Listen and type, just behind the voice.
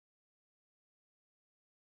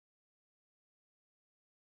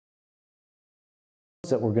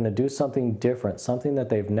that we're going to do something different, something that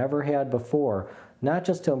they've never had before, not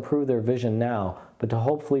just to improve their vision now, but to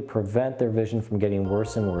hopefully prevent their vision from getting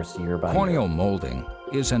worse and worse year by year. Corneal molding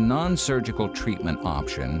is a non-surgical treatment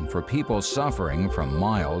option for people suffering from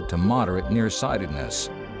mild to moderate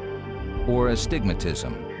nearsightedness or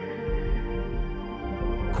astigmatism.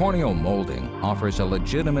 Corneal molding offers a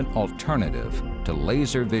legitimate alternative to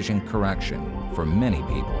laser vision correction for many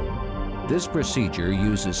people. This procedure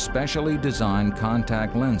uses specially designed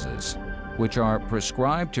contact lenses, which are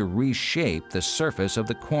prescribed to reshape the surface of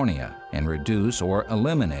the cornea and reduce or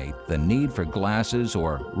eliminate the need for glasses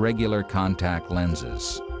or regular contact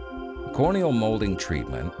lenses. Corneal molding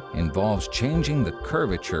treatment involves changing the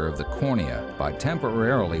curvature of the cornea by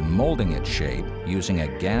temporarily molding its shape using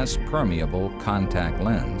a gas-permeable contact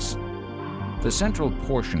lens. The central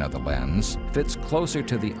portion of the lens fits closer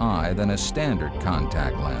to the eye than a standard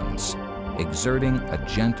contact lens, exerting a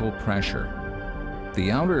gentle pressure.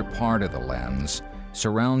 The outer part of the lens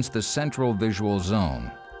surrounds the central visual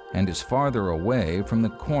zone and is farther away from the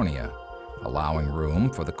cornea, allowing room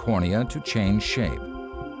for the cornea to change shape.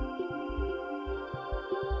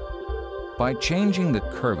 By changing the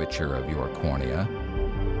curvature of your cornea,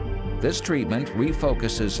 this treatment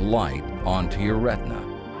refocuses light onto your retina,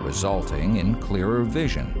 resulting in clearer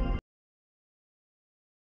vision.